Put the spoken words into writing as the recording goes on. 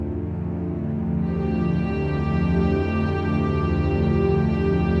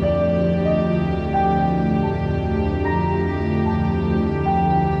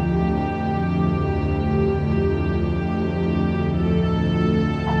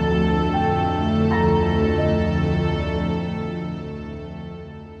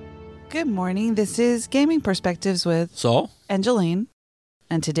Good morning. This is Gaming Perspectives with Saul and Jolene.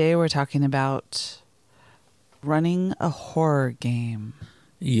 And today we're talking about running a horror game.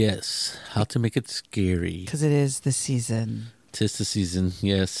 Yes, how to make it scary. Because it is the season. 'Tis the season,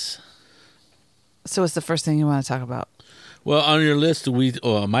 yes. So what's the first thing you want to talk about? Well, on your list,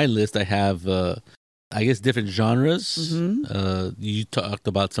 on my list, I have, I guess, different genres. You talked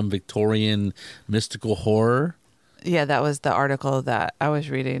about some Victorian mystical horror. Yeah, that was the article that I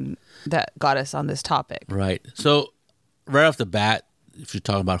was reading that got us on this topic. Right. So, right off the bat, if you're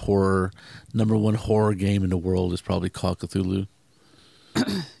talking about horror, number one horror game in the world is probably Call of Cthulhu.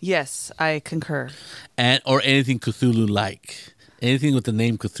 Yes, I concur. Or anything Cthulhu-like. Anything with the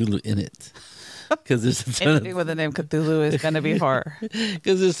name Cthulhu in it. Because there's a ton Anything with the name Cthulhu is going to be horror.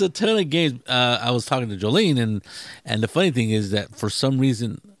 Because there's a ton of games. I was talking to Jolene, and the funny thing is that for some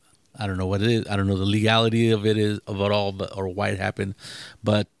reason, I don't know what it is. I don't know the legality of it all, or why it happened.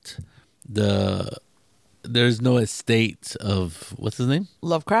 But there's no estate of, what's his name?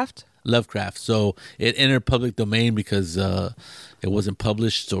 Lovecraft. So it entered public domain because it wasn't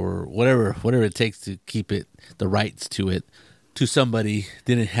published or whatever it takes to keep it, the rights to it, to somebody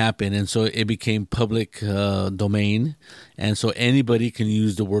didn't happen. And so it became public domain. And so anybody can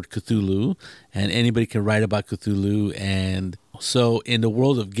use the word Cthulhu and anybody can write about Cthulhu. And so in the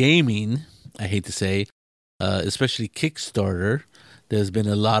world of gaming, I hate to say, especially Kickstarter, there's been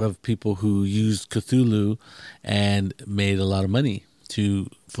a lot of people who used Cthulhu and made a lot of money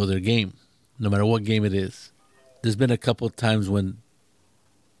for their game, no matter what game it is. There's been a couple of times when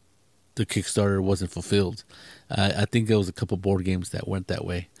the Kickstarter wasn't fulfilled. I think there was a couple board games that went that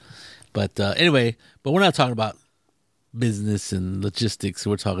way. But anyway, we're not talking about business and logistics.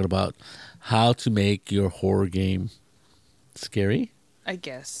 We're talking about how to make your horror game scary, I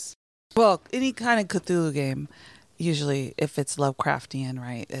guess. Well, any kind of Cthulhu game, usually if it's Lovecraftian,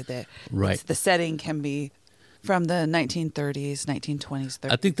 right? Right. The setting can be from the 1930s, 1920s,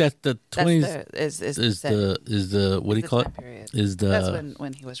 30s. I think that the 20s is the what do you call it? Period. Is the That's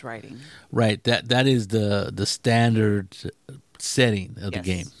when he was writing. Right. That is the standard setting of the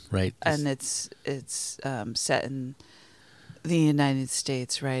game, right? And it's set in the United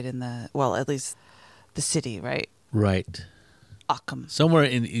States, right? At least the city, right? Right. Occam. Somewhere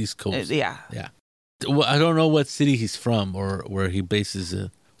in the East Coast. Yeah. Well, I don't know what city he's from or where he bases it.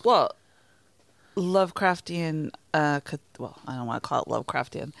 Well, Lovecraftian, I don't want to call it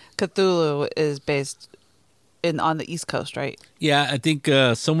Lovecraftian. Cthulhu is based on the East Coast, right? Yeah, I think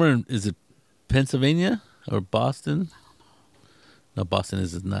somewhere is it Pennsylvania or Boston? No, Boston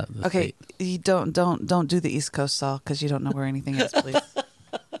is not. Okay, state. you don't do the East Coast, Saul, because you don't know where anything is, please.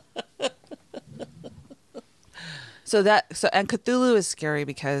 And Cthulhu is scary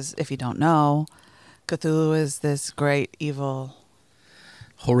because if you don't know, Cthulhu is this great evil.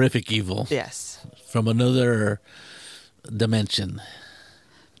 Horrific evil. Yes. From another dimension.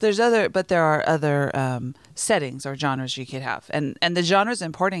 There are other settings or genres you could have, and the genre is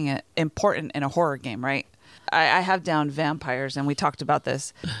important in a horror game, right? I have down vampires, and we talked about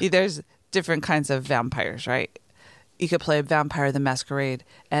this. There's different kinds of vampires, right? You could play Vampire the Masquerade,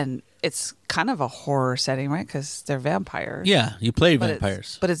 and it's kind of a horror setting, right? Because they're vampires. Yeah, you play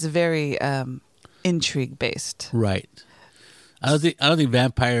vampires, but it's very intrigue based, right? I don't think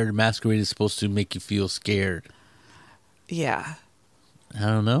Vampire the Masquerade is supposed to make you feel scared. Yeah. I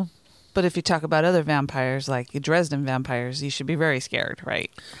don't know. But if you talk about other vampires, like Dresden vampires, you should be very scared, right?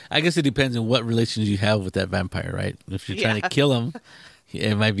 I guess it depends on what relations you have with that vampire, right? If you're trying to kill him,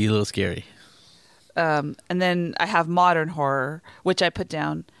 it might be a little scary. And then I have modern horror, which I put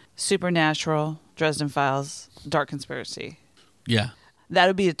down Supernatural, Dresden Files, Dark Conspiracy. Yeah. That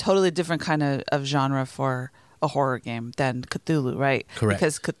would be a totally different kind of genre for a horror game than Cthulhu, right? Correct.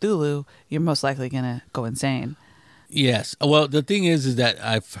 Because Cthulhu, you're most likely going to go insane. Yes. Well, the thing is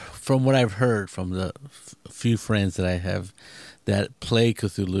that from what I've heard from the few friends that I have that play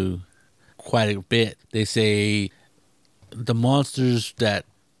Cthulhu quite a bit, they say the monsters that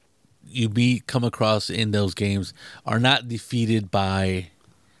you come across in those games are not defeated by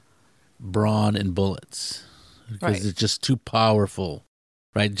brawn and bullets because it's just too powerful.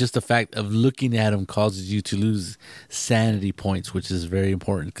 Right, just the fact of looking at them causes you to lose sanity points, which is very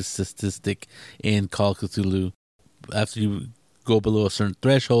important statistic in Call of Cthulhu. After you go below a certain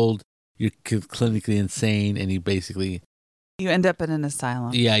threshold, you're clinically insane, and you end up in an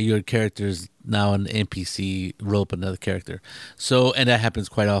asylum. Yeah, your character is now an NPC. Roll up another character. So, and that happens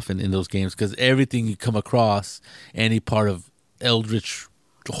quite often in those games because everything you come across, any part of eldritch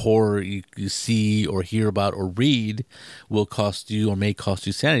horror you see or hear about or read will cost you or may cost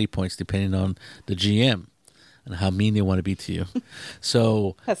you sanity points depending on the GM. and how mean they want to be to you.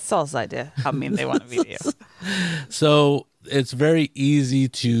 So That's Saul's idea. How mean they want to be to you. So it's very easy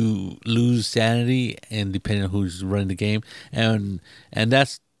to lose sanity, and depending on who's running the game, and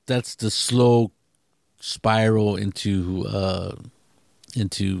that's the slow spiral into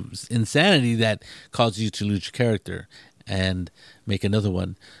insanity that causes you to lose your character and make another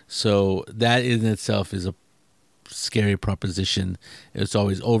one. So that in itself is a scary proposition. It's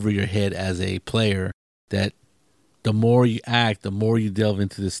always over your head as a player, that the more you act, the more you delve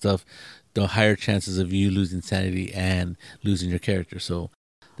into this stuff, the higher chances of you losing sanity and losing your character. So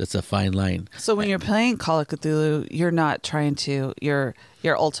that's a fine line. So when you're playing Call of Cthulhu, you're not trying to, your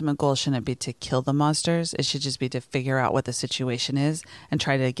ultimate goal shouldn't be to kill the monsters. It should just be to figure out what the situation is and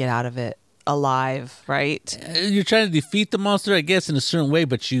try to get out of it alive, right? You're trying to defeat the monster, I guess, in a certain way,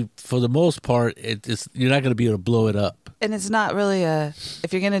 but for the most part, you're not going to be able to blow it up. And it's not really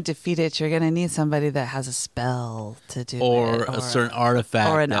if you're going to defeat it, you're going to need somebody that has a spell to do or it. Or a certain artifact.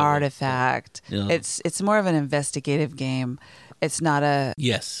 Or an artifact. You know. It's more of an investigative game. It's not a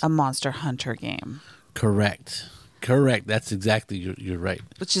monster hunter game. Correct. That's exactly, you're right.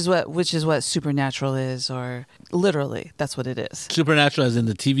 Which is what Supernatural is, or literally, that's what it is. Supernatural as in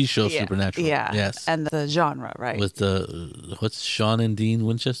the TV show Supernatural. Yeah. Yes. And the genre, right? With what's Sean and Dean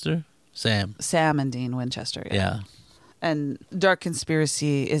Winchester? Sam and Dean Winchester. Yeah. And Dark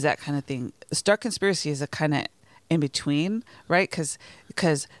Conspiracy is that kind of thing. Dark Conspiracy is a kind of in between, right?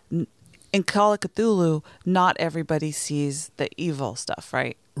 Because in Call of Cthulhu, not everybody sees the evil stuff,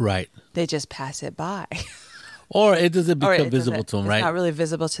 right? Right. They just pass it by. Or it doesn't become visible to them, right? It's not really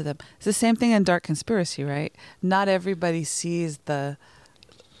visible to them. It's the same thing in Dark Conspiracy, right? Not everybody sees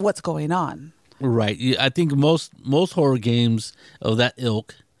what's going on. Right. I think most horror games of that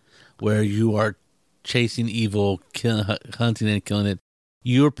ilk, where you are chasing evil, hunting and killing it,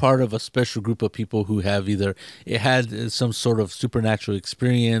 you're part of a special group of people who have either had some sort of supernatural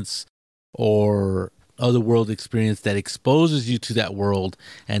experience or otherworld experience that exposes you to that world,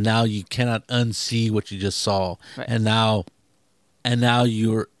 and now you cannot unsee what you just saw. Right. And now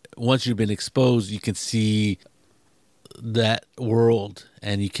once you've been exposed, you can see that world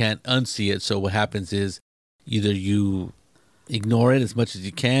and you can't unsee it. So what happens is either you ignore it as much as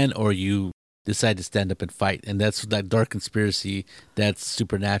you can, or you decide to stand up and fight. And that's that Dark Conspiracy, that's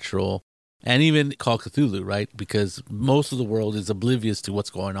Supernatural, and even Call of Cthulhu, right? Because most of the world is oblivious to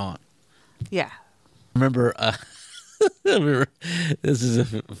what's going on. Yeah. Remember, this is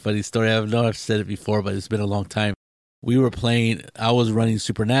a funny story. I know I've said it before, but it's been a long time. I was running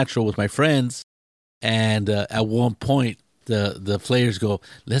Supernatural with my friends, and at one point, the players go,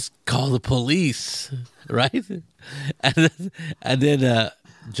 "Let's call the police," right? And then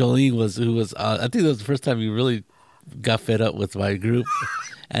Jolene who was I think that was the first time you really got fed up with my group,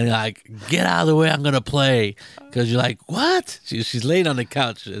 and like, "Get out of the way, I'm gonna play," because you're like, "What?" She's laying on the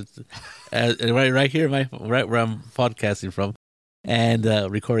couch, right here, right where I'm podcasting from, and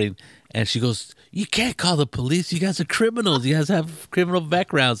recording, and she goes, "You can't call the police. You guys are criminals. You guys have criminal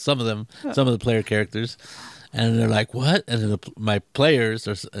backgrounds." Some of the player characters. And they're like, "What?" And then my players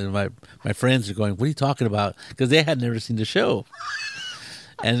and my friends are going, "What are you talking about?" Because they had never seen the show.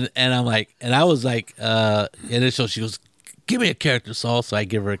 And I'm like, and I was like, and then she goes, "Give me a character, Saul." So I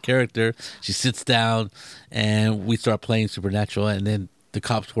give her a character. She sits down, and we start playing Supernatural. And then the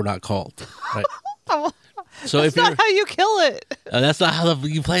cops were not called. Right. So that's not how you kill it. That's not how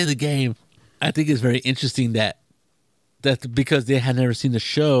you play the game. I think it's very interesting that because they had never seen the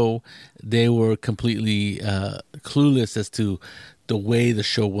show, they were completely clueless as to the way the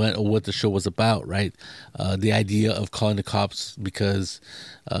show went or what the show was about, right? The idea of calling the cops because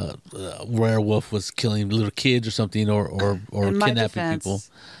werewolf was killing little kids or something, or kidnapping people.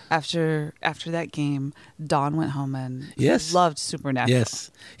 After that game, Don went home and loved Supernatural.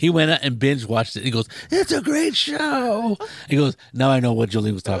 Yes. He went out and binge watched it. He goes, "It's a great show." He goes, "Now I know what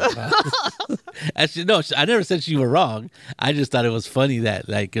Jolene was talking about." Actually, no, I never said you were wrong. I just thought it was funny that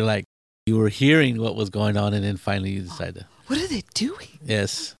you were hearing what was going on, and then finally you decided, what are they doing?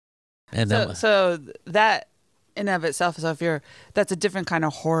 Yes. And so that in of itself, that's a different kind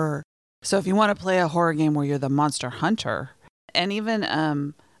of horror. So if you want to play a horror game where you're the monster hunter, and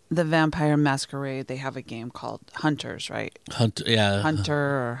even the Vampire Masquerade, they have a game called Hunters, right? Hunter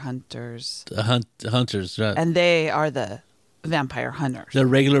or Hunters. Hunters, right? And they are the vampire hunters. The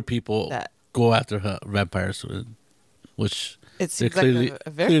regular people that go after vampires, which It They're seems like a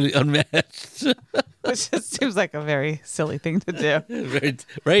very, clearly unmatched. which just seems like a very silly thing to do. Very,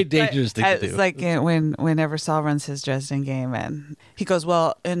 very dangerous thing to do. It's like whenever Saul runs his Dresden game, and he goes,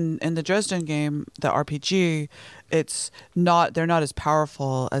 well, in the Dresden game, the RPG, they're not as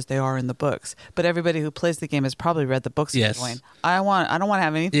powerful as they are in the books. But everybody who plays the game has probably read the books. Yes. I don't want to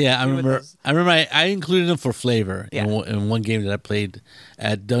have anything. Yeah, to do with those. I remember. I included them for flavor Yeah. in one game that I played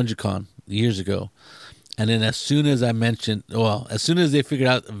at DungeonCon years ago. And then as soon as they figured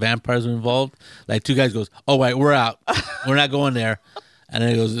out vampires were involved, like two guys goes, "Oh wait, we're out. We're not going there." And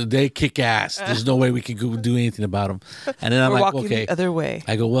then it goes, "They kick ass. There's no way we can go do anything about them." And then I'm We're like, walking "Okay." the other way.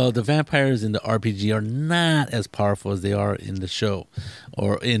 I go, "Well, the vampires in the RPG are not as powerful as they are in the show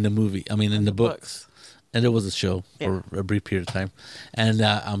or in the movie. I mean, in the books." And there was a show for a brief period of time, and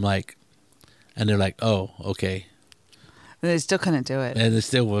I'm like, and they're like, "Oh, okay." And they still couldn't do it. And they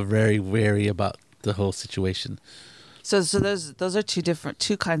still were very wary about the whole situation. So those are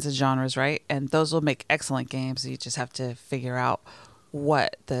two kinds of genres, right? And those will make excellent games. You just have to figure out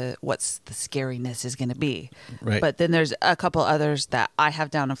what's the scariness is going to be. Right. But then there's a couple others that I have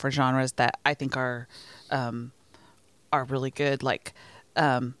down for genres that I think are really good, like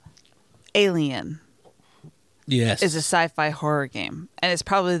Alien. Yes. Is a sci-fi horror game, and it's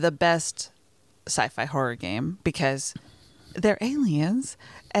probably the best sci-fi horror game because they're aliens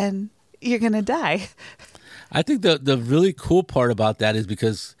and you're gonna die. I think the really cool part about that is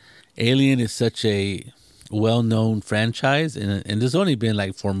because Alien is such a well-known franchise, and there's only been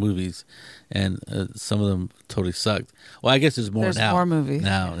like 4 movies, and some of them totally sucked. Well, I guess there's more now. There's more movies.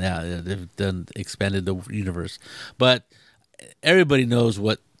 Now, they've expanded the universe, but everybody knows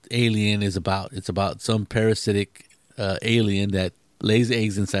what Alien is about. It's about some parasitic alien that lays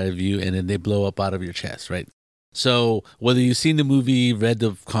eggs inside of you, and then they blow up out of your chest, right? So whether you've seen the movie, read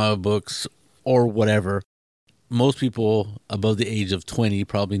the comic books, or whatever, most people above the age of 20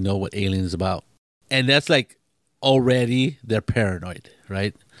 probably know what Alien is about. And that's like already they're paranoid,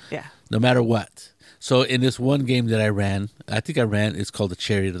 right? Yeah. No matter what. So in this one game that I ran, it's called the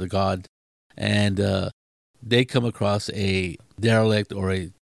Chariot of the God. And they come across a derelict or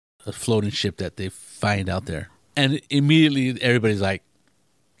a floating ship that they find out there. And immediately everybody's like,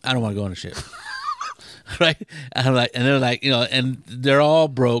 I don't want to go on a ship. Right? And I'm like, and they're like, and they're all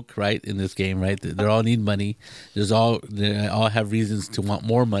broke, right, in this game, right? They all need money. They all have reasons to want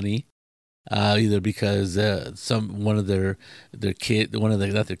more money, either because one of their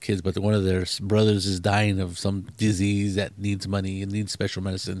brothers is dying of some disease that needs money and needs special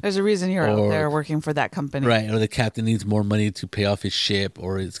medicine. There's a reason you're out there working for that company, right? Or the captain needs more money to pay off his ship,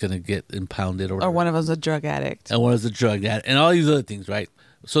 or it's going to get impounded, or one of them's a drug addict, and one is a drug addict, and all these other things, right?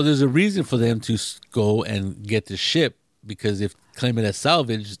 So there's a reason for them to go and get the ship, because if claim it as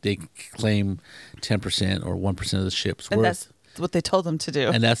salvage, they claim 10% or 1% of the ship's worth. That's what they told them to do.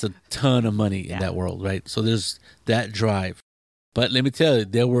 And that's a ton of money in that world, right? So there's that drive. But let me tell you,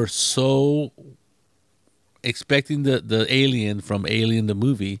 they were so expecting the alien from Alien the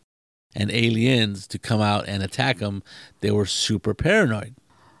movie and aliens to come out and attack them. They were super paranoid.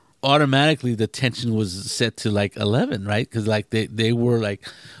 Automatically the tension was set to like 11, right? Because like they were like,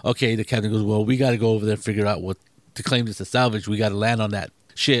 okay, the captain goes, well, we got to go over there and figure out what to claim this as salvage. We got to land on that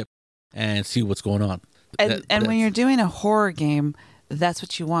ship and see what's going on. And when you're doing a horror game, that's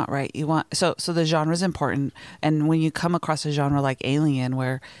what you want, right? You want so the genre is important, and when you come across a genre like Alien,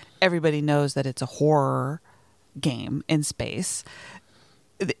 where everybody knows that it's a horror game in space,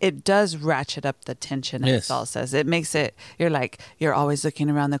 it does ratchet up the tension, as Saul says. It makes it, you're always looking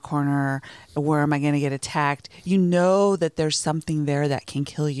around the corner. Where am I going to get attacked? You know that there's something there that can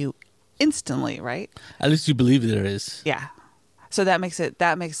kill you instantly, right? At least you believe there is. Yeah. So that's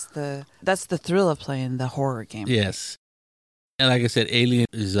the thrill of playing the horror game. Yes. And like I said, Alien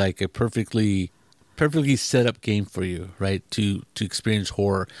is like a perfectly set up game for you, right? To experience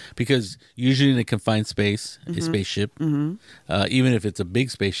horror, because usually in a confined space, a spaceship, even if it's a big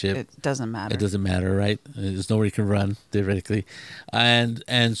spaceship, it doesn't matter. It doesn't matter, right? There's nowhere you can run theoretically, and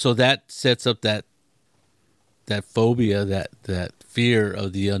so that sets up that phobia, that fear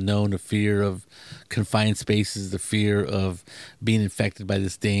of the unknown, the fear of confined spaces, the fear of being infected by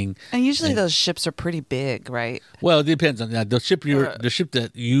this thing. And usually those ships are pretty big, right? Well, it depends on that. The ship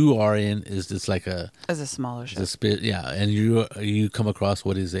that you are in is just like a smaller ship. And you come across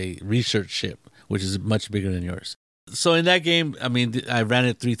what is a research ship, which is much bigger than yours. So in that game, I mean, I ran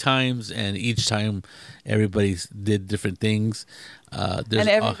it 3 times, and each time everybody did different things. And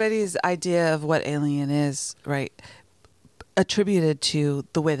everybody's idea of what Alien is, right, attributed to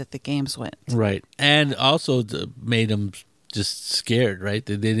the way that the games went. Right. And also made them just scared, right?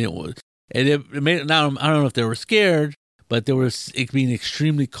 They didn't. And it made, now, I don't know if they were scared, but they were being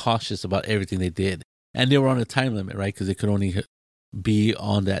extremely cautious about everything they did. And they were on a time limit, right? Because they could only be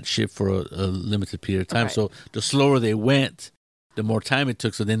on that ship for a limited period of time. Okay. So the slower they went, the more time it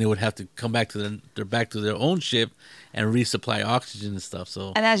took. So then they would have to come back to their own ship and resupply oxygen and stuff.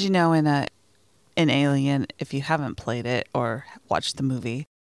 So, And as you know, in Alien, if you haven't played it or watched the movie,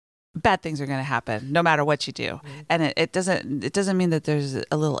 bad things are going to happen no matter what you do. And it doesn't mean that there's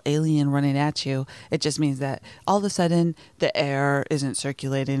a little alien running at you. It just means that all of a sudden the air isn't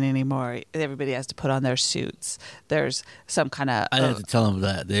circulating anymore. Everybody has to put on their suits. There's some kind of I have to tell them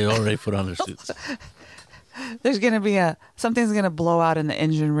that they already put on their suits. there's going to be something's going to blow out in the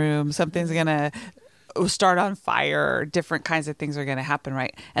engine room. Something's going to start on fire. Different kinds of things are going to happen,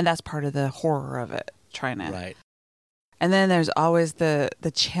 right? And that's part of the horror of it, trying to. Right. And then there's always the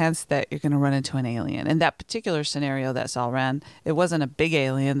chance that you're going to run into an alien. In that particular scenario that Saul ran, it wasn't a big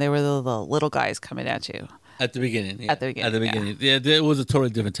alien. They were the little guys coming at you. At the beginning. Yeah. At the beginning. Yeah, it was a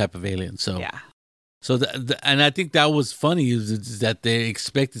totally different type of alien. So, yeah. So, and I think that was funny is that they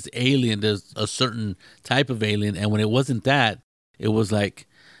expect this alien, there's a certain type of alien. And when it wasn't that, it was like,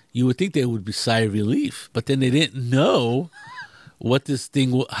 you would think they would be sigh of relief. But then they didn't know what this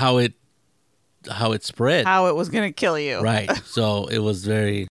thing, how it spread. How it was going to kill you. Right. So it was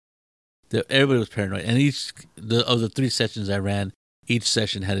everybody was paranoid. And of the 3 sessions I ran, each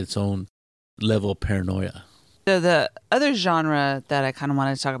session had its own level of paranoia. So the other genre that I kind of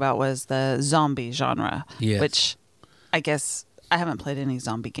wanted to talk about was the zombie genre, Yes. which I guess I haven't played any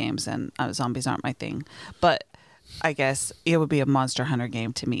zombie games and zombies aren't my thing. But I guess it would be a Monster Hunter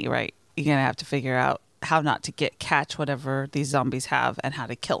game to me, right? You're going to have to figure out how not to catch whatever these zombies have and how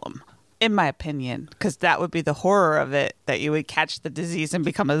to kill them. In my opinion, because that would be the horror of it, that you would catch the disease and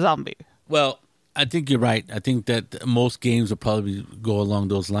become a zombie. Well, I think you're right. I think that most games will probably go along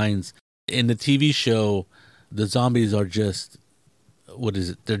those lines. In the TV show, the zombies are just, what is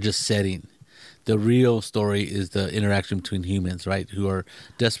it? They're just setting. The real story is the interaction between humans, right? Who are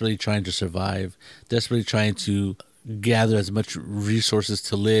desperately trying to survive, desperately trying to gather as much resources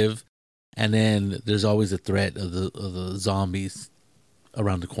to live. And then there's always a threat of the zombies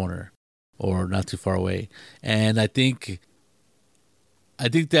around the corner or not too far away. And I think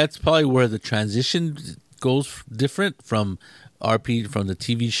that's probably where the transition goes different from from the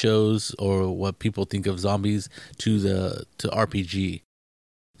TV shows or what people think of zombies to RPG.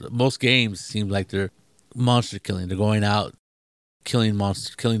 Most games seem like they're monster killing. They're going out, killing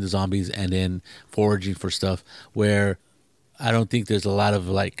monsters, killing the zombies, and then foraging for stuff. Where I don't think there's a lot of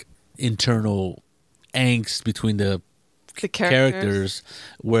like internal angst between the characters.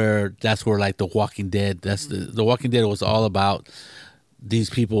 Where that's where like The Walking Dead. That's the Walking Dead was all about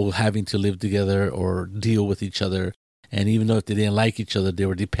these people having to live together or deal with each other. And even though if they didn't like each other, they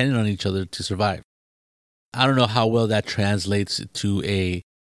were dependent on each other to survive. I don't know how well that translates to a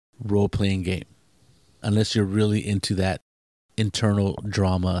role-playing game, unless you're really into that internal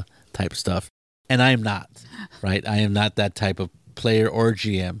drama type stuff. And I am not, right? I am not that type of player or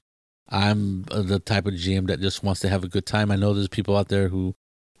GM. I'm the type of GM that just wants to have a good time. I know there's people out there who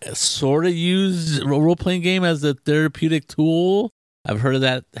sort of use a role-playing game as a therapeutic tool. I've heard of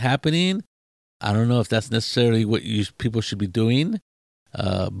that happening. I don't know if that's necessarily what people should be doing,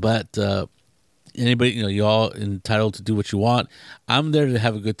 but anybody, you're all entitled to do what you want. I'm there to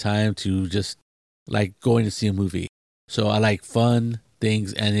have a good time, to just like going to see a movie. So I like fun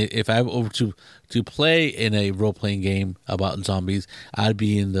things, and if I were to play in a role playing game about zombies, I'd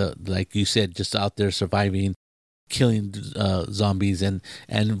be in the, like you said, just out there surviving, killing zombies, and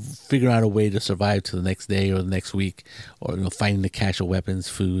figuring out a way to survive to the next day or the next week, or finding the cache of weapons,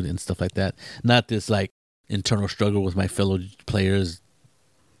 food, and stuff like that. Not this like internal struggle with my fellow players,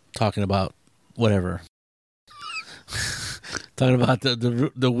 talking about whatever, talking about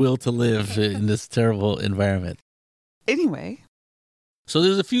the will to live in this terrible environment. Anyway, so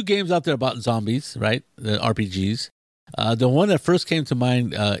there's a few games out there about zombies, right? The RPGs. The one that first came to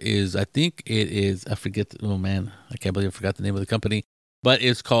mind is, I think it is, I forget, oh man, I can't believe I forgot the name of the company, but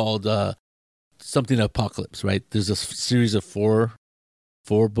it's called something Apocalypse, right? There's a series of four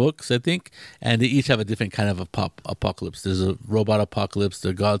books, I think, and they each have a different kind of apocalypse. There's a robot apocalypse,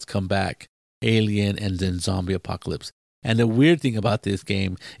 the gods come back, alien, and then zombie apocalypse. And the weird thing about this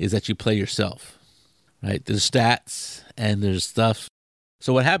game is that you play yourself, right? There's stats and there's stuff.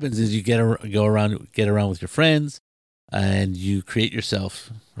 So what happens is you get around with your friends, and you create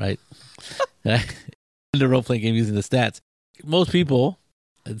yourself, right? The role-playing game using the stats. Most people,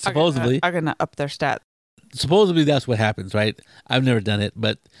 supposedly, are gonna up their stats. Supposedly that's what happens, right? I've never done it,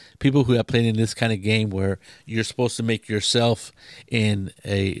 but people who have played in this kind of game where you're supposed to make yourself and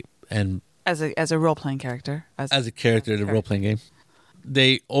As a role playing character. As a character in a role playing game.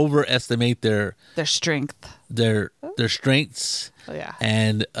 They overestimate their strength. Their strengths. Oh, yeah.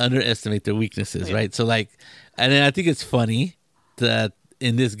 And underestimate their weaknesses, Yeah. right? So like, and then I think it's funny that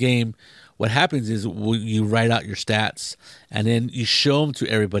in this game, what happens is you write out your stats and then you show them to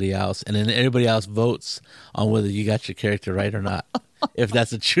everybody else, and then everybody else votes on whether you got your character right or not. If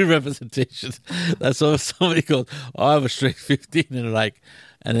that's a true representation. That's so if somebody goes, "Oh, I have a strength 15," and they're like,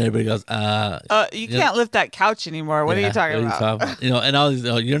 and then everybody goes, you can't lift that couch anymore. What are you talking about? And all these,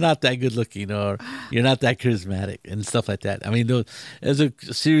 you're not that good looking, or you're not that charismatic, and stuff like that. I mean, there's a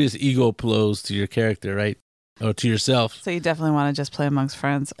serious ego blows to your character, right? Or to yourself. So you definitely want to just play amongst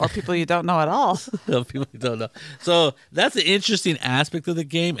friends or people you don't know at all. People you don't know. So that's an interesting aspect of the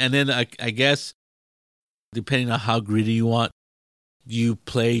game. And then I guess, depending on how greedy you want, you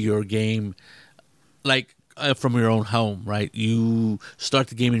play your game like from your own home, right? You start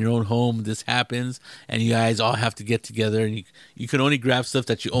the game in your own home. This happens, and you guys all have to get together, and you can only grab stuff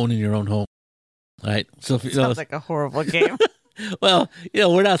that you own in your own home, right? So sounds like a horrible game. Well,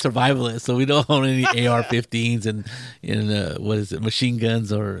 we're not survivalists, so we don't own any AR-15s and what is it, machine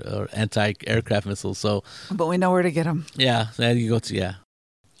guns or anti-aircraft missiles. So, but we know where to get them. Yeah, there you go.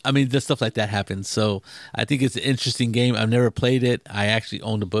 I mean, just stuff like that happens. So I think it's an interesting game. I've never played it. I actually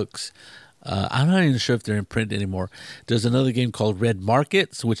own the books. I'm not even sure if they're in print anymore. There's another game called Red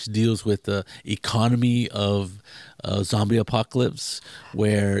Markets, which deals with the economy of zombie apocalypse,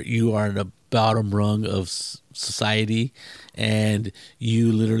 where you are in the bottom rung of society, and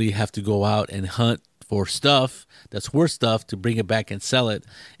you literally have to go out and hunt for stuff that's worth stuff to bring it back and sell it.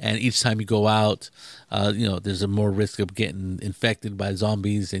 And each time you go out, there's a more risk of getting infected by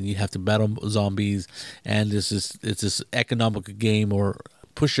zombies, and you have to battle zombies. And it's this economical game or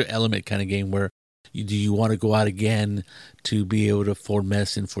pusher element kind of game where do you want to go out again to be able to afford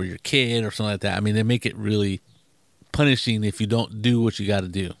medicine for your kid or something like that. I mean, they make it really punishing if you don't do what you got to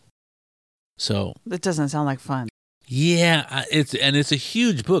do. So it doesn't sound like fun. Yeah, it's a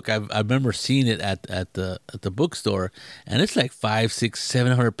huge book. I remember seeing it at the bookstore, and it's like 500, 600,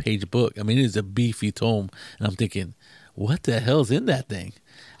 700 page book. I mean, it is a beefy tome, and I'm thinking, what the hell's in that thing?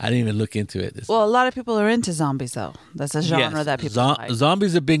 I didn't even look into it. Well, a lot of people are into zombies, though. That's a genre that people like.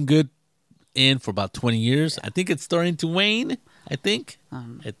 Zombies have been good for about 20 years. I think it's starting to wane. I think. I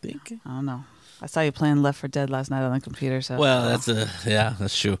don't know. I saw you playing Left 4 Dead last night on the computer. So well,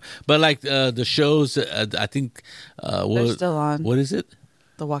 that's true. But like the shows, I think they're still on. What is it?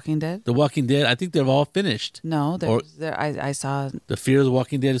 The Walking Dead. The Walking Dead. I think they've all finished. No, I saw. The Fear of the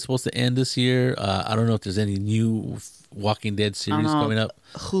Walking Dead is supposed to end this year. I don't know if there's any new Walking Dead series coming up.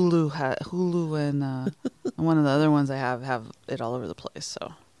 Hulu and one of the other ones I have it all over the place.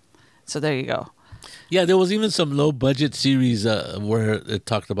 So there you go. Yeah, there was even some low budget series where it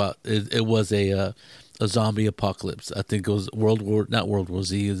talked about it was a zombie apocalypse. I think it was not World War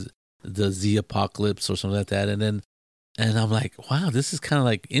Z, is the Z apocalypse or something like that. And I'm like, wow, this is kind of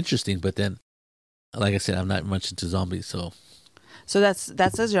like interesting. But then, like I said, I'm not much into zombies, so that's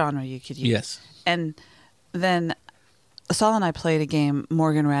a genre you could use. Yes. And then Saul and I played a game.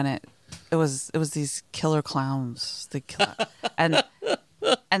 Morgan ran it. It was these killer clowns.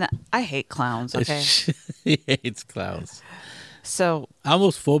 And I hate clowns, okay? He hates clowns. So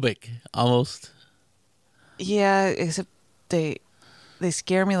almost phobic. Almost. Yeah, except they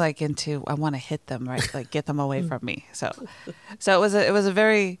scare me like into I want to hit them, right? Like get them away from me. So it was a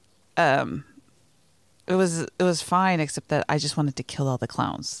very it was fine, except that I just wanted to kill all the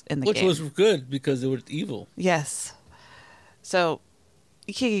clowns in the game. Which was good because they were evil. Yes. So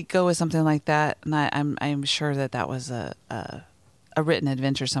you could go with something like that, and I'm sure that was a written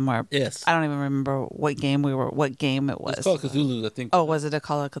adventure somewhere. Yes. I don't even remember what game it was. It's called Cthulhu, I think. Oh, was it a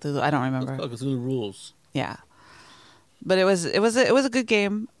Call of Cthulhu? I don't remember. It's called Cthulhu Rules. Yeah. But it was a good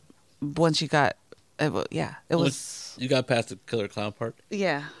game once you got you got past the killer clown part.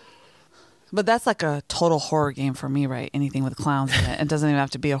 Yeah. But that's like a total horror game for me, right? Anything with clowns in it. It doesn't even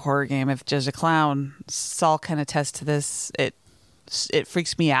have to be a horror game. If there's a clown, Saul can attest to this. It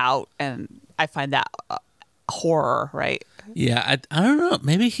freaks me out, and I find that horror, right? Yeah, I don't know.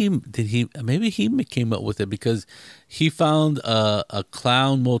 Maybe he came up with it because he found a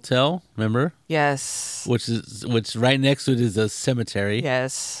clown motel. Remember? Yes. Which right next to it is a cemetery.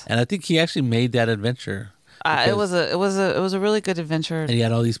 Yes. And I think he actually made that adventure. It was a really good adventure. And he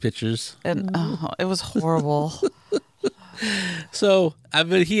had all these pictures. And it was horrible. So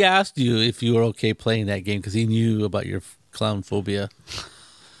he asked you if you were okay playing that game because he knew about your clown phobia.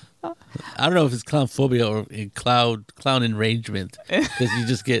 I don't know if it's clown phobia or clown enragement because you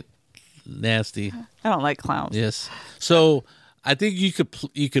just get nasty. I don't like clowns. Yes. So I think you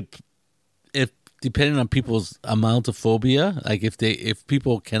could if depending on people's amount of phobia, like if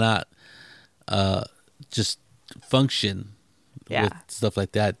people cannot just function with stuff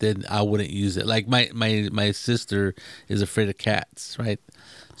like that, then I wouldn't use it. Like my sister is afraid of cats, right?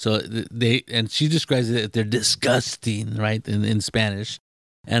 So and she describes it, they're disgusting, right? In Spanish.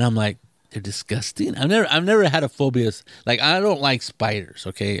 And I'm like, they're disgusting. I've never had a phobia. Like, I don't like spiders.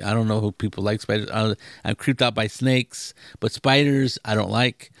 Okay, I don't know who people like spiders. I'm creeped out by snakes, but spiders I don't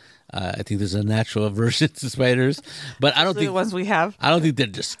like. I think there's a natural aversion to spiders, but I don't think the ones we have. I don't think they're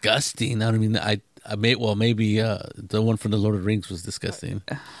disgusting. I mean, maybe the one from the Lord of the Rings was disgusting,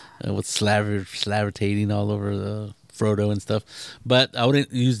 with slavitating all over the Frodo and stuff. But I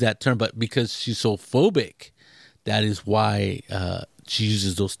wouldn't use that term. But because she's so phobic, that is why she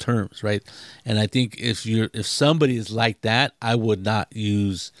uses those terms, right? And I think if somebody is like that, I would not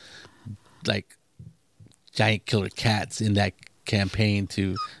use like giant killer cats in that campaign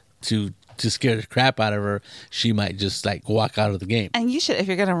to scare the crap out of her. She might just like walk out of the game. And you should, if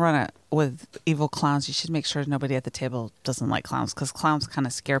you're going to run it with evil clowns, you should make sure nobody at the table doesn't like clowns, because clowns kind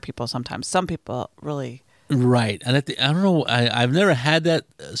of scare people sometimes. Some people really. Right. And I don't know. I've never had that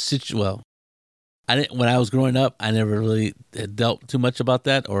situation. Well, I didn't, when I was growing up, I never really dealt too much about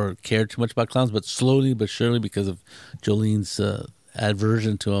that or cared too much about clowns. But slowly but surely, because of Jolene's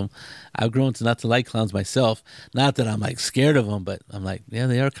aversion to them, I've grown to not to like clowns myself. Not that I'm like scared of them, but I'm like, yeah,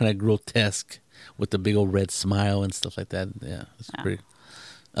 they are kind of grotesque with the big old red smile and stuff like that. Yeah, it's pretty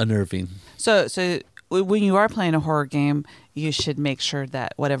unnerving. So when you are playing a horror game, you should make sure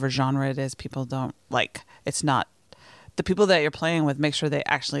that whatever genre it is, people don't like. It's not the people that you're playing with. Make sure they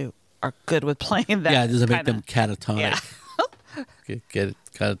actually are good with playing that. Yeah, it doesn't make them catatonic. Yeah. Get it?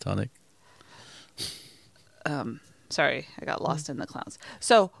 Catatonic. Sorry, I got lost in the clowns.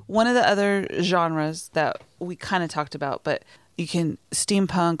 So one of the other genres that we kind of talked about, but you can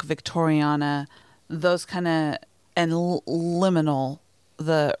steampunk, Victoriana, those kind of, and liminal,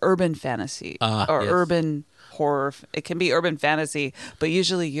 the urban fantasy or urban horror. It can be urban fantasy, but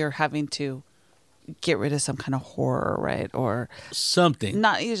usually you're having to get rid of some kind of horror, right? Or something.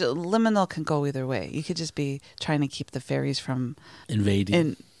 Not usually. Liminal can go either way. You could just be trying to keep the fairies from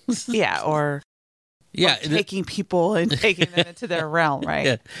invading. Or taking people and taking them into their realm, right?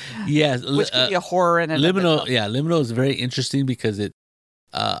 Yeah. Yes. Which could be a horror in and liminal. Yeah, liminal is very interesting because it.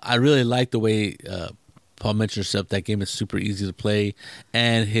 I really like the way Paul mentioned himself. That game is super easy to play,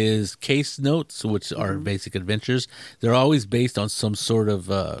 and his case notes, which are basic adventures, they're always based on some sort of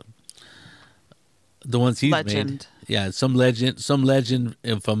the ones he's made. Yeah, some legend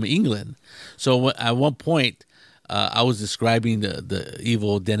from England. So at one point, I was describing the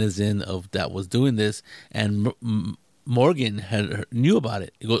evil denizen of that was doing this, and Morgan knew about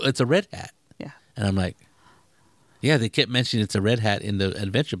it. He goes, "It's a red hat." Yeah, and I'm like, "Yeah." They kept mentioning it's a red hat in the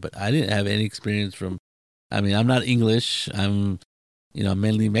adventure, but I didn't have any experience from. I mean, I'm not English. I'm,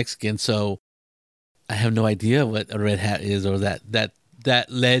 mainly Mexican, so I have no idea what a red hat is, or that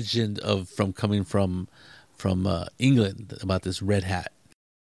legend coming from England about this red hat,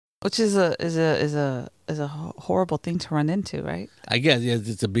 which is a horrible thing to run into, right? I guess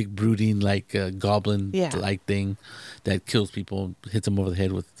it's a big brooding like goblin like thing that kills people, hits them over the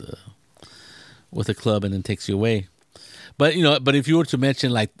head with a club, and then takes you away. But but if you were to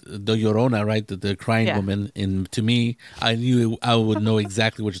mention like the Llorona, right, the crying woman, to me, I knew I would know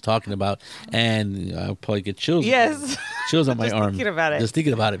exactly what you're talking about, and I'll probably get chills. Yes, chills on my arm. Just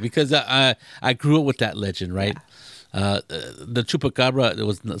thinking about it, because I grew up with that legend, right? Yeah. The chupacabra, it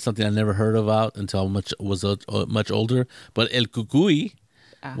was something I never heard about until I much older. But El Cucuy,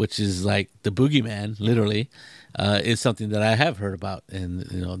 which is like the boogeyman, literally, is something that I have heard about. And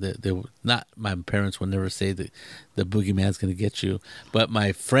they were not, my parents would never say that the boogeyman's going to get you, but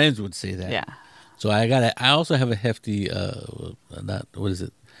my friends would say that. Yeah. So I also have a hefty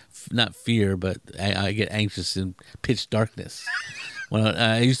not fear, but I get anxious in pitch darkness. When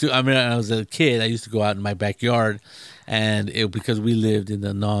I when I was a kid, I used to go out in my backyard, and because we lived in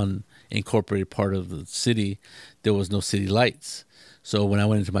the non-incorporated part of the city, there was no city lights. So when I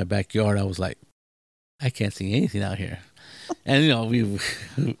went into my backyard, I was like, I can't see anything out here. And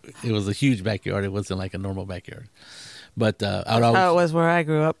it was a huge backyard. It wasn't like a normal backyard. But it was where I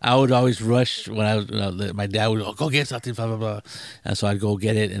grew up. I would always rush when my dad would go get something, blah blah blah, and so I'd go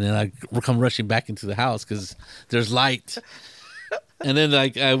get it, and then I'd come rushing back into the house because there's light. And then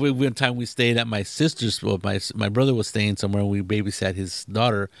one time we stayed at my sister's. Well, my brother was staying somewhere, and we babysat his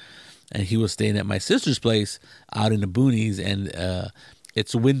daughter, and he was staying at my sister's place out in the boonies, and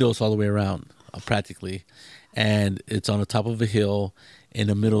it's windows all the way around, practically, and it's on the top of a hill in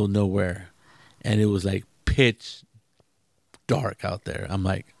the middle of nowhere, and it was like pitch dark out there. I'm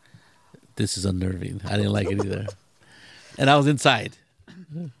like, this is unnerving. I didn't like it either. And I was inside.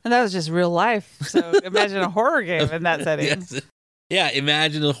 And that was just real life. So imagine a horror game in that setting. Yes. Yeah,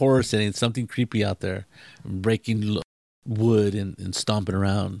 imagine a horror setting, something creepy out there, breaking wood and stomping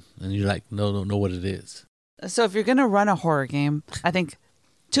around. And you're like, no, don't know what it is. So if you're going to run a horror game, I think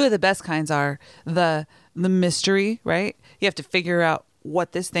two of the best kinds are the mystery, right? You have to figure out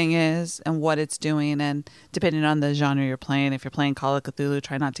what this thing is and what it's doing. And depending on the genre you're playing, if you're playing Call of Cthulhu,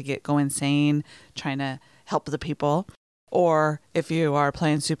 try not to go insane, trying to help the people. Or if you are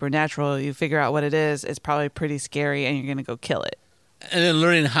playing Supernatural, you figure out what it is. It's probably pretty scary and you're going to go kill it. And then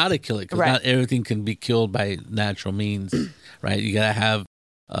learning how to kill it, because Right. not everything can be killed by natural means, right? You got to have,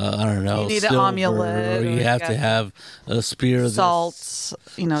 I don't know, You need silver, an amulet, or you have to have a spear of salts,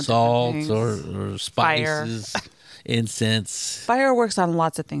 salt different things. or spices, incense. Fire works on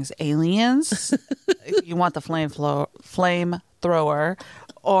lots of things. Aliens, you want the flame thrower,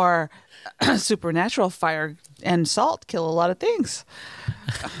 or supernatural fire and salt kill a lot of things.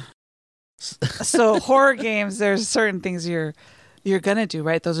 So horror games, there's certain things you're gonna do,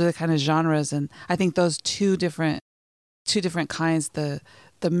 right? Those are the kind of genres, and I think those two different kinds, the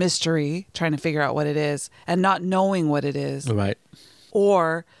mystery, trying to figure out what it is and not knowing what it is, Right.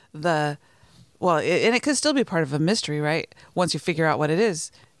 or and it could still be part of a mystery, right? Once you figure out what it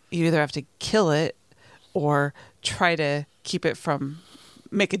is, you either have to kill it or try to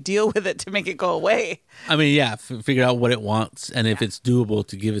make a deal with it to make it go away. I mean, yeah, figure out what it wants, and if it's doable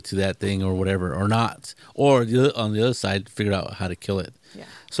to give it to that thing or whatever, or not. Or on the other side, figure out how to kill it. Yeah.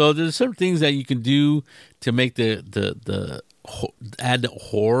 So there's certain things that you can do to make add the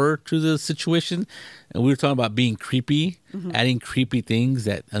horror to the situation. And we were talking about being creepy, adding creepy things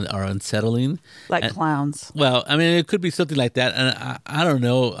that are unsettling. Like clowns. Well, I mean, it could be something like that. And I don't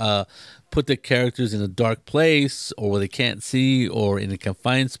know, put the characters in a dark place or where they can't see or in a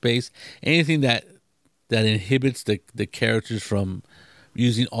confined space. Anything that inhibits the characters from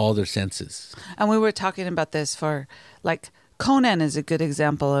using all their senses. And we were talking about this for, like, Conan is a good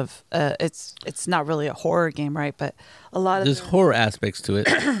example of, it's not really a horror game, right? But a lot of There's horror aspects to it.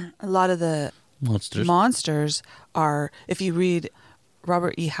 a lot of the monsters are, if you read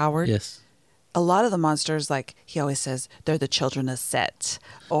Robert E. Howard, Yes. a lot of the monsters, like he always says, they're the children of Set,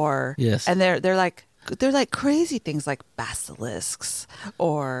 or Yes. and they're like crazy things like basilisks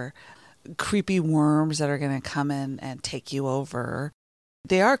or creepy worms that are going to come in and take you over.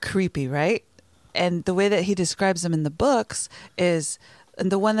 They are creepy, right? And the way that he describes them in the books is,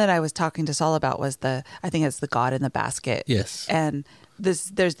 and the one that I was talking to Saul about was I think it's the God in the basket. Yes. And there's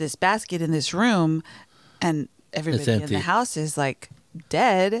this basket in this room, and everybody in empty. the house is like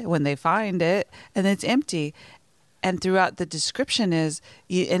dead when they find it, and it's empty. And throughout the description and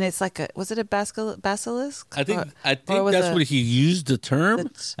it's like was it a basilisk? I think was that's what he used the term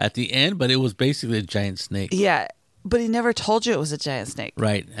That's- at the end, but it was basically a giant snake. Yeah, but he never told you it was a giant snake.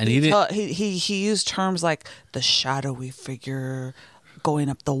 Right. And he didn't. He used terms like the shadowy figure going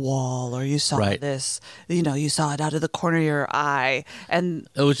up the wall, or you saw Right. this, you saw it out of the corner of your eye, and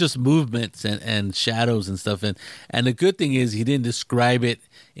It was just movements and shadows and stuff. And the good thing is he didn't describe it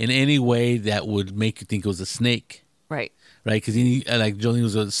in any way that would make you think it was a snake. right. Right, because like Jolene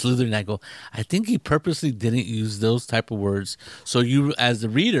was a slither, and I go, I think he purposely didn't use those type of words, so you, as the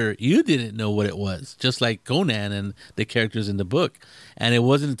reader, you didn't know what it was, just like Conan and the characters in the book. And it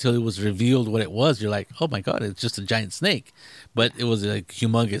wasn't until it was revealed what it was, you're like, oh my God, it's just a giant snake. But it was a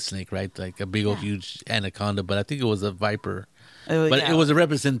humongous snake, right? Like a big old huge anaconda, but I think it was a viper. But it was a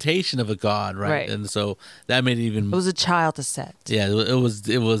representation of a god, right? Right. And so that made it even. It was a child to Set. Yeah, it was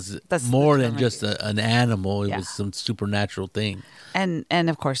That's more the than term just an animal. It Yeah. was some supernatural thing. And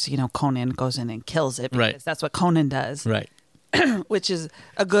of course, Conan goes in and kills it, because Right. that's what Conan does, Right. which is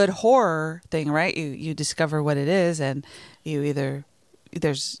a good horror thing, right? You discover what it is, and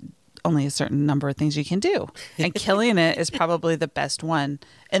there's only a certain number of things you can do, and killing it is probably the best one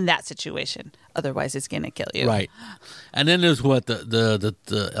in that situation. Otherwise, it's going to kill you. Right. And then there's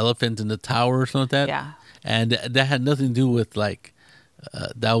the elephant in the tower or something like that. Yeah. And that had nothing to do with like,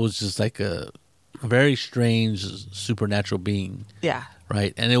 that was just like a very strange supernatural being. Yeah.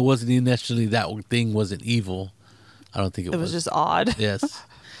 Right. And it wasn't even necessarily that thing wasn't evil. I don't think it was. It was just odd. Yes.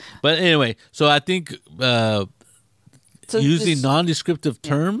 But anyway, so I think So using just- non-descriptive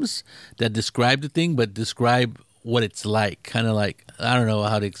terms that describe the thing, but describe what it's like, kind of like, I don't know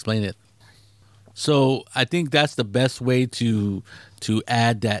how to explain it. So I think that's the best way to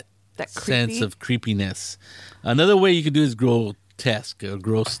add that sense creepy? of creepiness. Another way you can do is grotesque or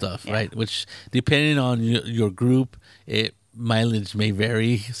gross stuff, right? Which, depending on your group, mileage may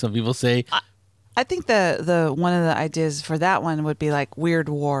vary. Some people say, I think the one of the ideas for that one would be like weird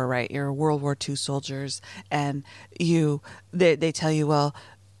war, right? You're World War II soldiers, and they tell you, well,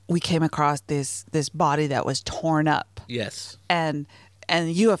 we came across this body that was torn up, Yes. and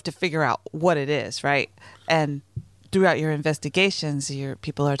you have to figure out what it is, right? And throughout your investigations, your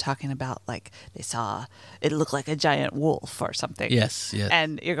people are talking about like they saw it looked like a giant wolf or something. Yes. Yes.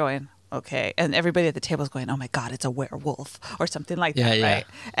 And you're going, okay, and everybody at the table is going, oh my God, it's a werewolf or something like Yeah, that, yeah. right?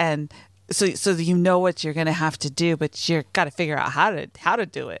 And so you know what you're going to have to do, but you're got to figure out how to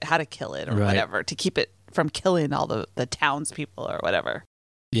do it, how to kill it or Right. whatever to keep it from killing all the townspeople or whatever.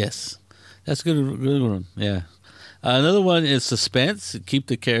 Yes. That's a good one. Yeah. Another one is suspense. Keep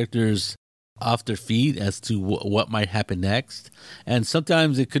the characters off their feet as to what might happen next. And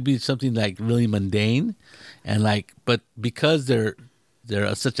sometimes it could be something like really mundane, and but because they're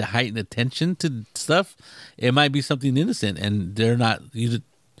such a heightened attention to stuff, it might be something innocent, and they're not.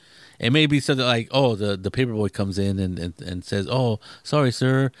 It may be something like, oh, the paperboy comes in and says, oh, sorry,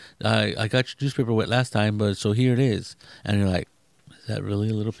 sir, I got your newspaper wet last time, but so here it is. And you're like, is that really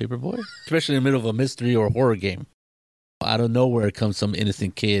a little paperboy? Especially in the middle of a mystery or horror game. Out of nowhere comes some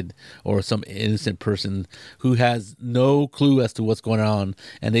innocent kid or some innocent person who has no clue as to what's going on,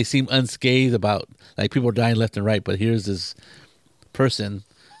 and they seem unscathed about, like, people are dying left and right, but here's this person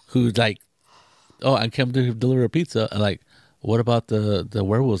who's like, oh, I came to deliver a pizza, and like, what about the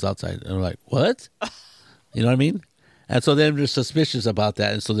werewolves outside? And we're like, what? You know what I mean? And so then they're suspicious about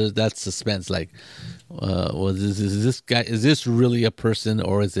that, and so that's suspense. Like, well, is this guy? Is this really a person,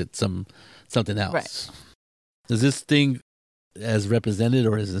 or is it something else? Right. Is this thing as represented,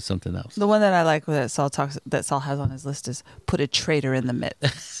 or is it something else? The one that I like that Saul has on his list is put a traitor in the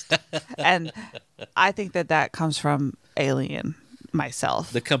midst, and I think that comes from Alien.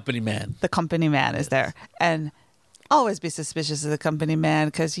 Myself, The company man is there, and always be suspicious of the company man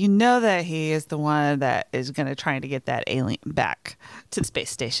because you know that he is the one that is going to try to get that alien back to the space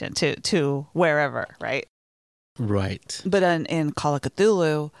station, to wherever, right? Right. But in Call of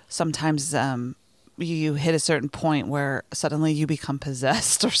Cthulhu, sometimes you hit a certain point where suddenly you become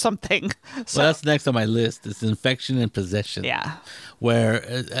possessed or something. So, Well, that's next on my list. It's infection and possession. yeah. Where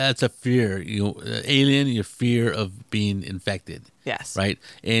that's a fear. Alien, your fear of being infected. Yes. Right?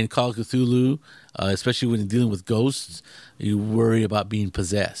 In Call of Cthulhu, especially when you're dealing with ghosts, you worry about being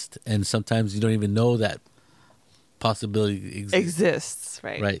possessed. And sometimes you don't even know that possibility Exists,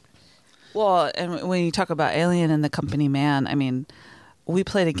 right? Right. Well, and when you talk about Alien and the company man, I mean, we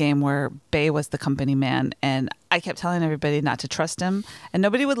played a game where Bay was the company man, and I kept telling everybody not to trust him, and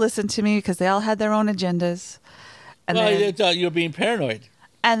nobody would listen to me because they all had their own agendas. And Well, then, you thought you were being paranoid.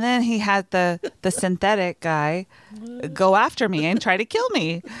 and then he had the synthetic guy go after me and try to kill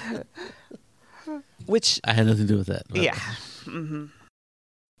me, which, I had nothing to do with that. But yeah. Hmm.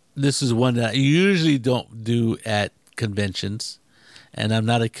 This is one that I usually don't do at conventions, and I'm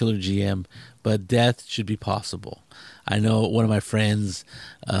not a killer GM, but death should be possible. I know one of my friends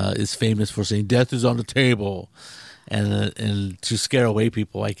is famous for saying death is on the table, and to scare away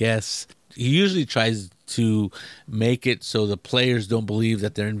people, I guess. He usually tries to make it so the players don't believe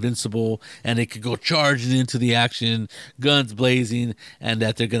that they're invincible and they could go charging into the action, guns blazing, and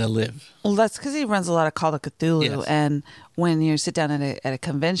that they're going to live. Well, that's because he runs a lot of Call of Cthulhu, Yes. and when you sit down at a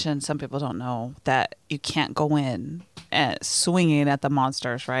convention, some people don't know that you can't go in swinging at the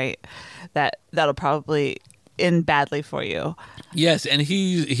monsters, right? That'll probably end badly for you. Yes, and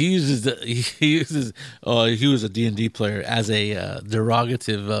he was a D&D player as a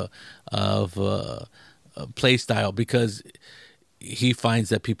derogative of play style, because he finds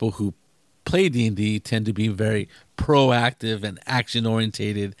that people who play D&D tend to be very proactive and action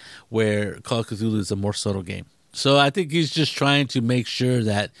orientated, where Call of Cthulhu is a more subtle game. So I think he's just trying to make sure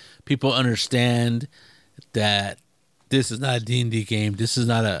that people understand that this is not a D&D game. This is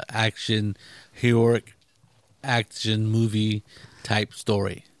not an action, heroic action movie type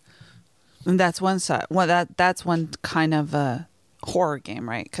story. And that's one side. Well, that's one kind of a horror game,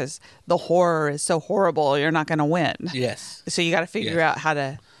 right? Because the horror is so horrible, you're not going to win. Yes. So you got to figure out how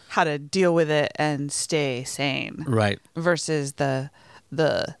to deal with it and stay sane. Right. Versus there's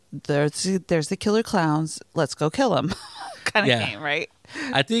the killer clowns. Let's go kill them, kind of game, right?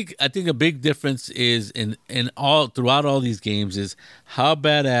 I think a big difference is in all throughout all these games is how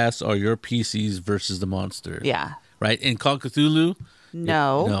badass are your PCs versus the monster. Yeah. Right. In Call of Cthulhu,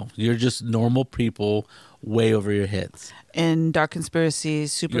 No. You're just normal people way over your heads. In Dark Conspiracy,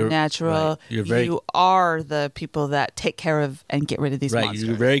 Supernatural, you are the people that take care of and get rid of these monsters.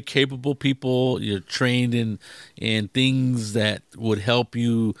 You're very capable people. You're trained in things that would help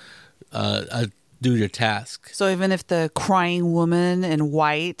you do your task. So even if the crying woman in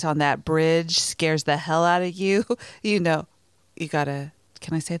white on that bridge scares the hell out of you, you know, you gotta,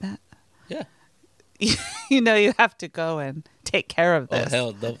 can I say that? Yeah. You know, you have to go and take care of this.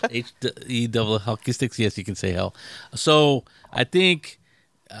 Oh, hell. H-E double hockey sticks. Yes, you can say hell. So I think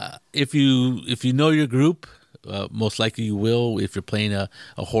if you know your group, most likely you will if you're playing a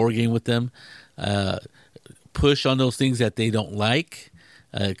horror game with them. Push on those things that they don't like.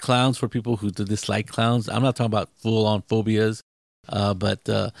 Clowns for people who dislike clowns. I'm not talking about full-on phobias, but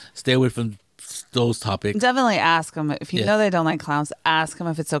stay away from those topics. Definitely ask them. If you Yeah. know they don't like clowns, ask them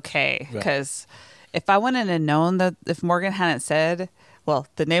if it's okay. Right. Because if I wouldn't have known that, if Morgan hadn't said, well,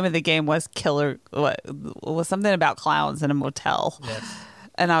 the name of the game was Killer, what was something about clowns in a motel. Yes.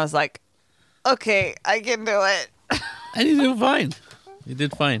 And I was like, okay, I can do it. And you did fine. You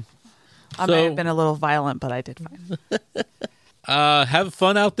did fine. I may have been a little violent, but I did fine. Have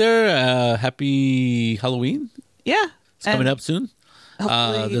fun out there. Happy Halloween. Yeah. It's coming up soon.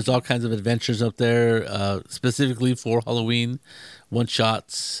 Hopefully, There's all kinds of adventures up there, specifically for Halloween.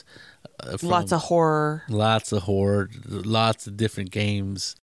 One-shots. lots of horror. Lots of different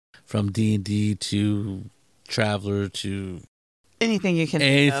games, from D&D to Traveler to Anything you can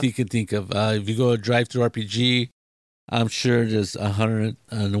anything you can think of. If you go to Drive Through RPG, I'm sure there's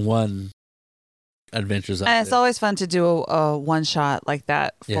 101 adventures out And it's there. always fun to do a one shot like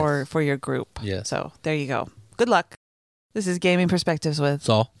that for your group. Yes. So there you go. Good luck. This is Gaming Perspectives with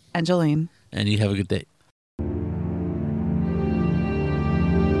Saul, Jolene. and you have a good day.